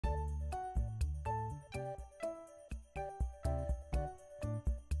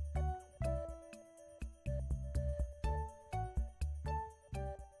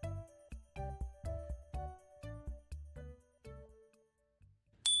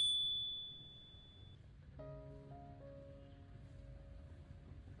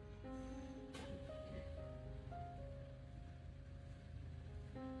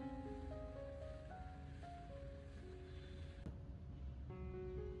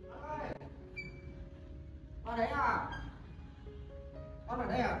Con đấy à? Con ở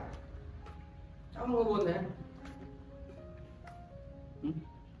đây à? Sao ngồi buồn thế? Ừ?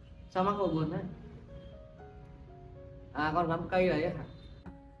 Sao mắc ngồi buồn đấy? À con ngắm cây đấy hả?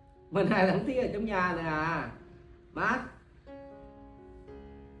 Bữa nay lắm thích ở trong nhà này à? Mát?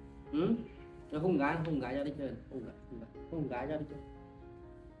 Ừ? Nó hùng gái ra đi chơi, hùng gái ra đi chơi.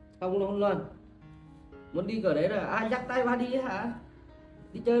 Không luôn luôn. Muốn đi cửa đấy rồi, ai dắt tay ba đi hả?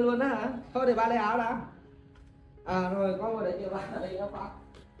 Đi chơi luôn đó hả? Thôi để ba lấy áo đã. À rồi con ngồi đấy chờ ba ở đây các bạn.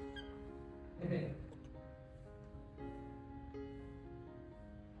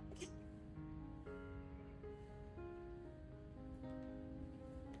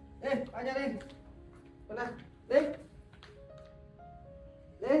 Đi, ba ra đi. Con nào, đi.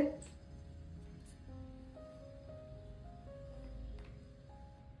 Đi.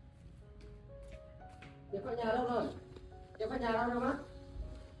 Chìa khóa nhà đâu rồi? Chìa khóa nhà đâu rồi má?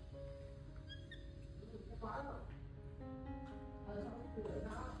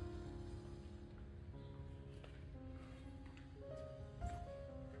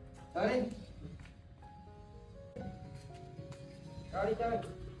 Rồi đi. Rồi đi chơi.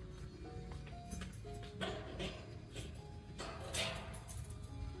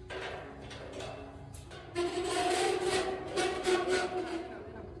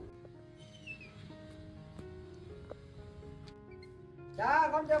 Dạ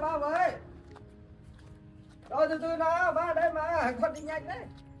con chào ba với. Rồi từ từ nào, ba ở đây mà, con đi nhanh đấy.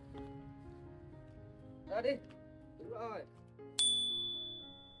 Rồi đi. Đúng rồi.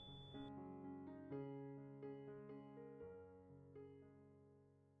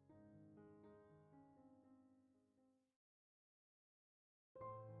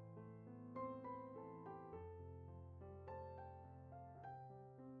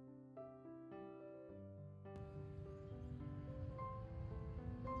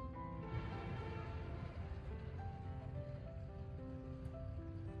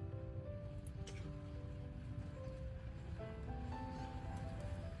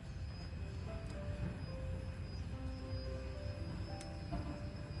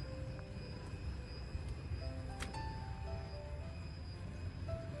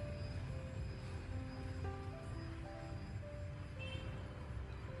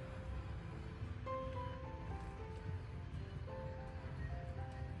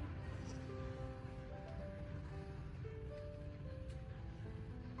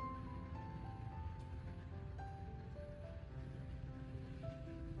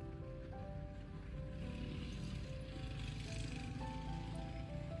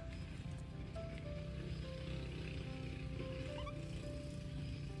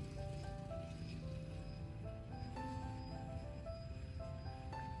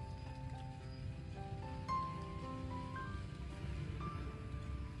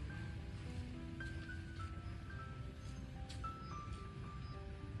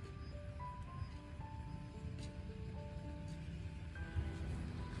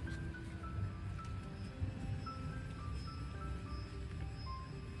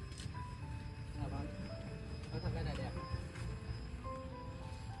 Thằng cái này đẹp.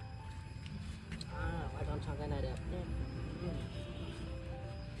 À, ba chọn cái này đẹp nhé.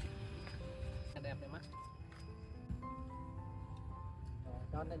 Đẹp đấy mắt. Rồi,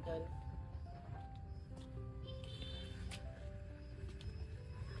 cho lên chơi đi.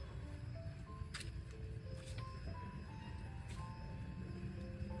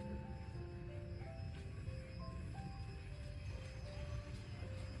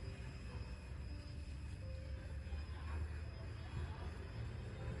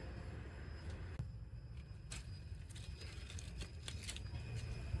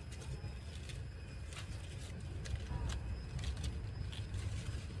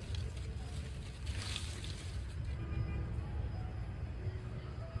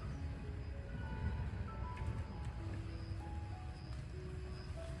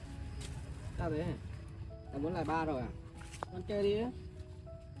 Sao thế? Là muốn lại ba rồi à? Con chơi đi á.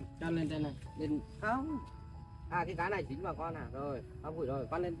 Cho lên trên này, lên không? À cái này dính vào con à? Rồi, không hủy rồi,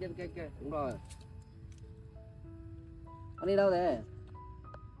 con lên trên kia, đúng rồi. Con đi đâu thế?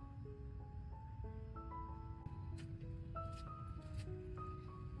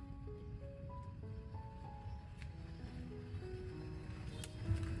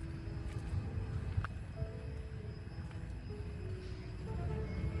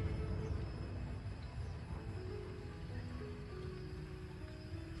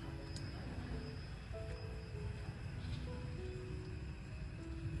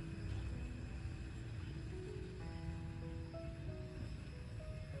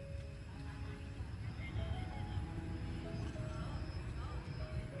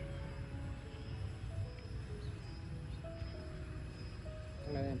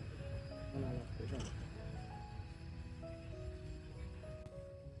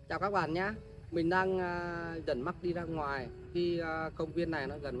 Chào các bạn nhé. Mình đang dẫn mắt đi ra ngoài. Khi công viên này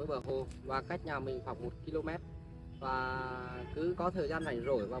nó gần với bờ hồ và cách nhà mình khoảng 1 km. Và cứ có thời gian rảnh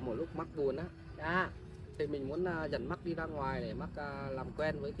rỗi và một lúc mắc buồn á, thì mình muốn dẫn mắt đi ra ngoài để mắt làm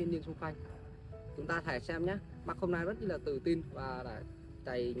quen với thiên nhiên xung quanh. Chúng ta hãy xem nhé. Mắt hôm nay rất là tự tin và đã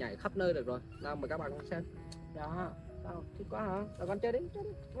chạy nhảy khắp nơi được rồi. Nào mời các bạn cùng xem. Đó, sao thích quá hả? Nào con chơi đi, chơi đi.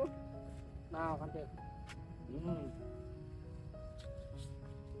 Nào con chơi.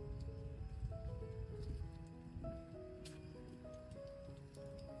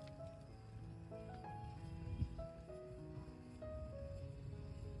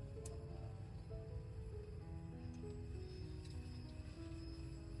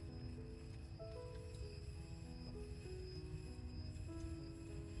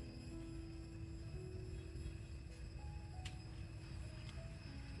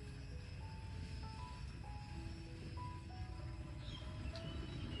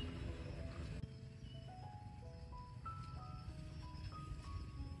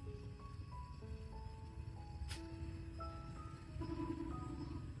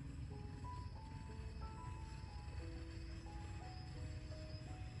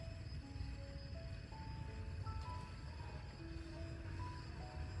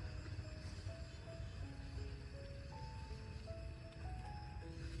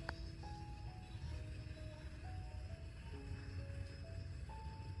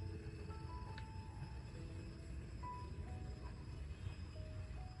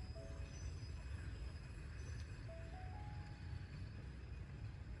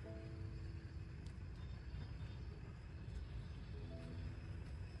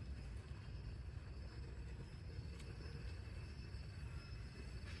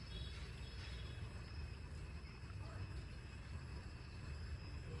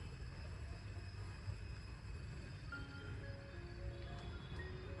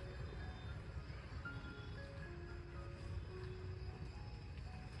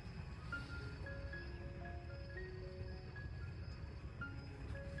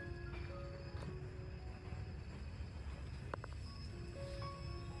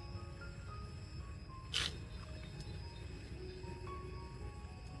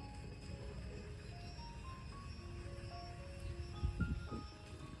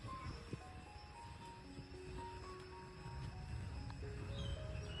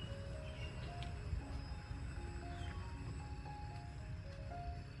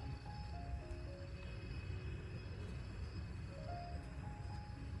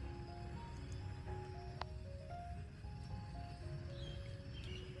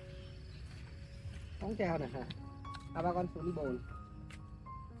 Không treo này hả? Ba con xuống đi bồn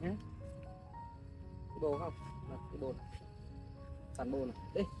nhé. Đi bồn không? Nào, đi bồn. Sẵn bồn này.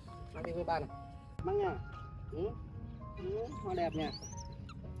 Đi, mang đi với ba này. Mang nha. Hoa đẹp nha.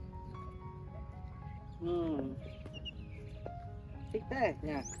 Thích thế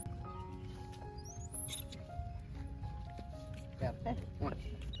nha. Đẹp thế.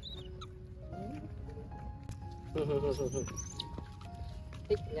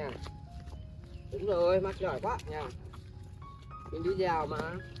 Thích nha. Đúng rồi, mắt giỏi quá nha. Mình đi dạo mà.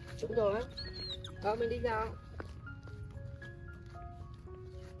 Đúng rồi á. Mình đi dạo.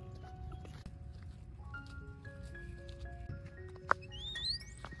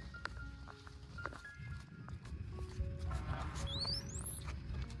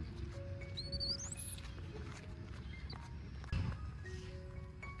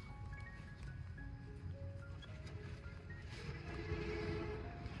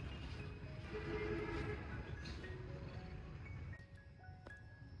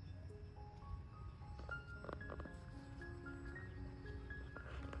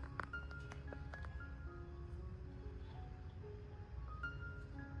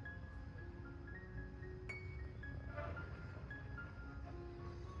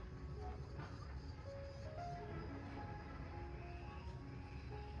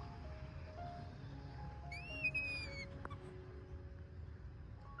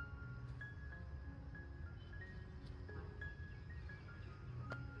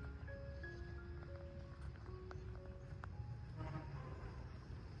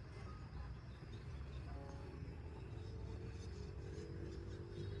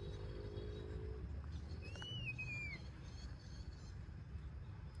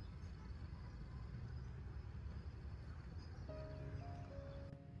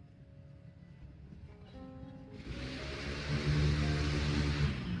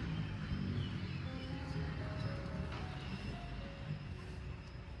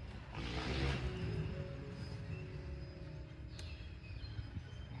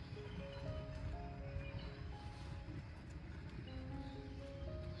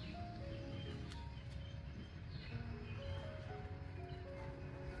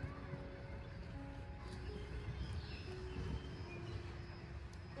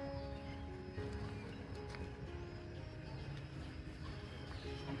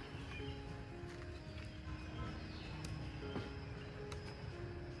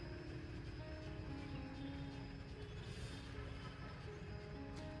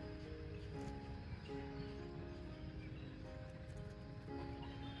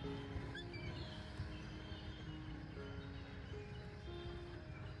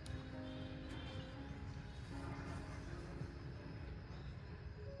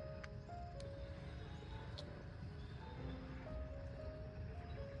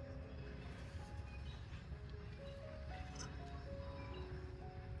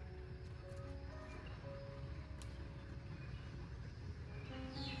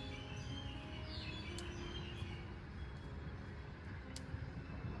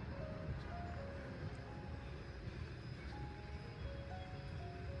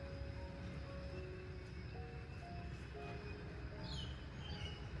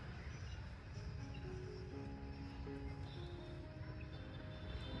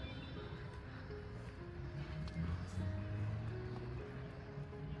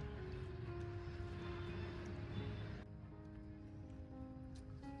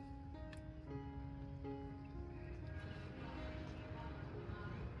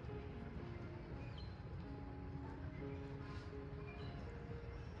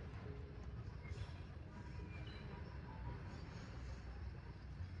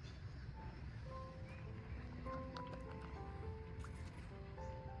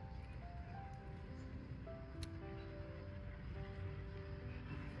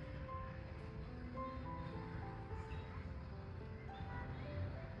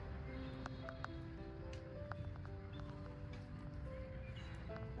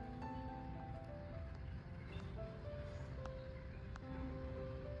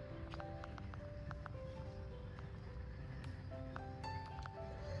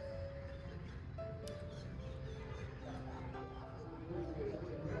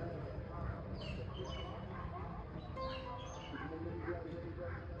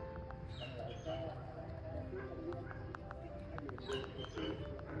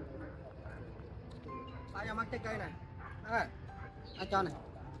 trái cây này. À, cho này.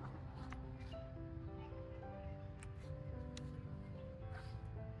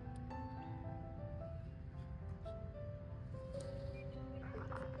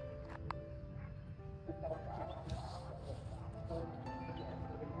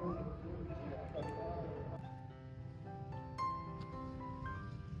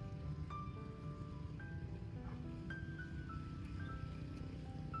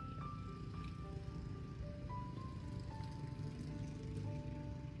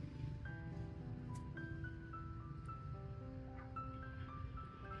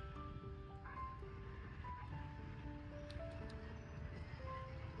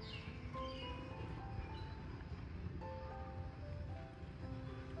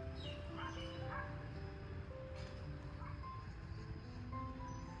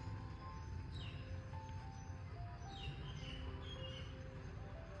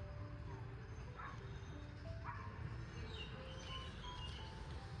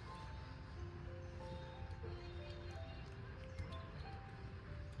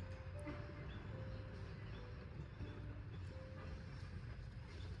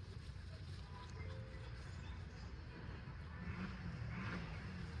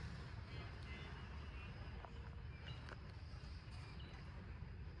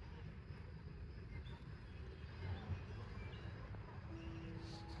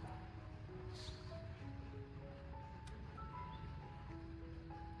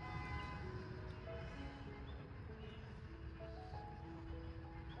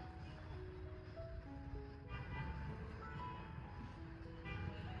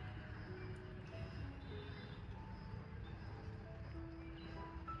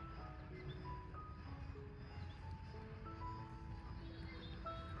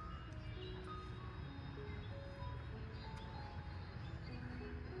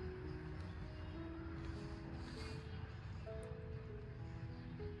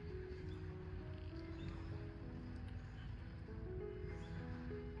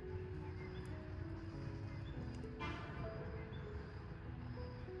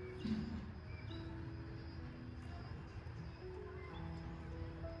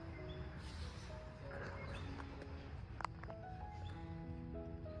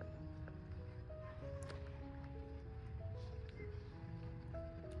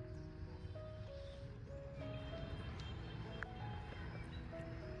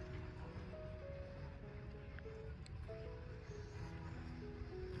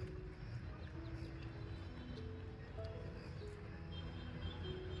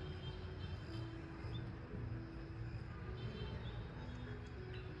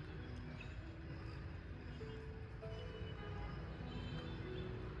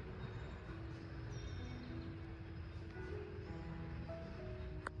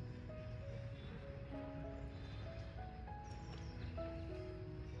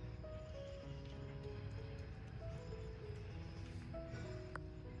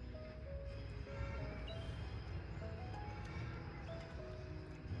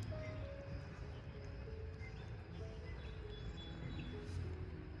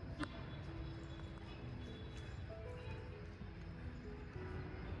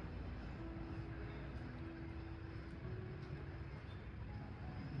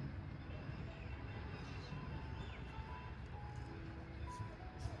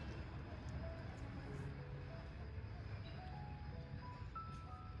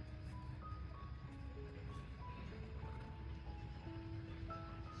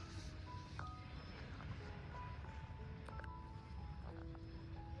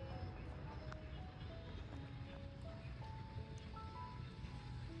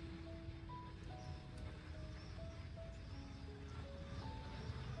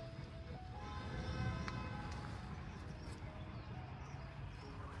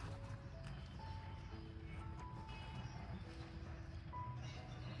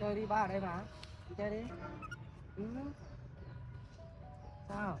 Chơi đi, ba ở đây mà. Đi chơi đi. Ừ.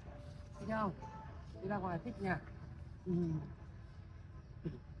 Sao? Thích không? Đi ra ngoài thích nhỉ? Ừ.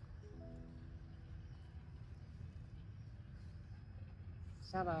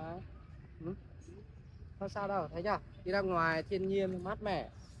 Sao đấy? Ừ. Không sao đâu, thấy chưa? Đi ra ngoài thiên nhiên mát mẻ,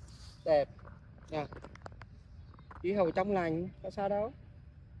 đẹp nè, khí hậu trong lành, có sao đâu,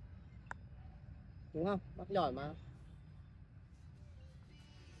 đúng không? Bác giỏi mà.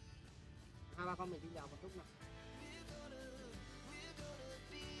 Hai ba con mình đi dạo một lúc nào.